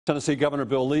Tennessee Governor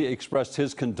Bill Lee expressed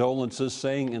his condolences,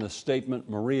 saying in a statement,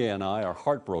 "Maria and I are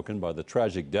heartbroken by the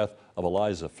tragic death of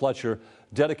Eliza Fletcher,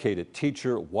 dedicated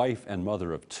teacher, wife, and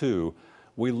mother of two.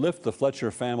 We lift the Fletcher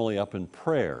family up in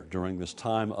prayer during this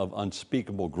time of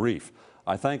unspeakable grief.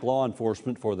 I thank law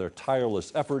enforcement for their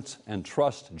tireless efforts and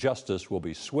trust justice will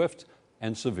be swift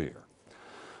and severe."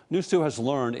 News 2 has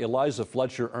learned Eliza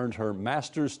Fletcher earned her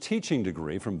master's teaching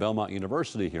degree from Belmont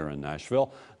University here in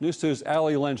Nashville. News 2's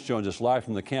Allie Lynch joins us live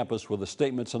from the campus with a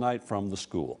statement tonight from the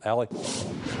school. Allie?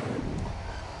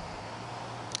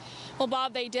 Well,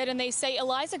 Bob, they did, and they say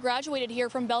Eliza graduated here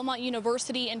from Belmont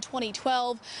University in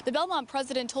 2012. The Belmont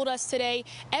president told us today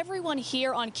everyone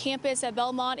here on campus at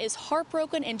Belmont is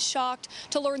heartbroken and shocked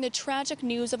to learn the tragic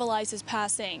news of Eliza's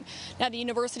passing. Now, the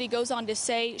university goes on to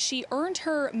say she earned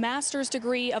her master's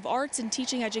degree of arts and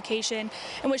teaching education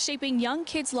and was shaping young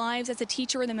kids' lives as a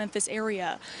teacher in the Memphis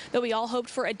area. Though we all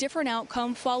hoped for a different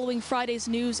outcome following Friday's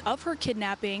news of her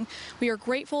kidnapping, we are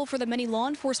grateful for the many law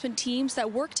enforcement teams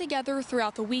that worked together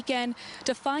throughout the weekend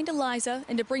to find Eliza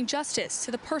and to bring justice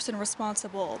to the person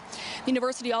responsible. The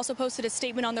university also posted a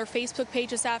statement on their Facebook page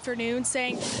this afternoon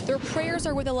saying their prayers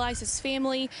are with Eliza's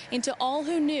family and to all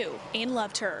who knew and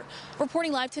loved her.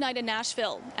 Reporting live tonight in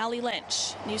Nashville, Allie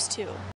Lynch, News 2.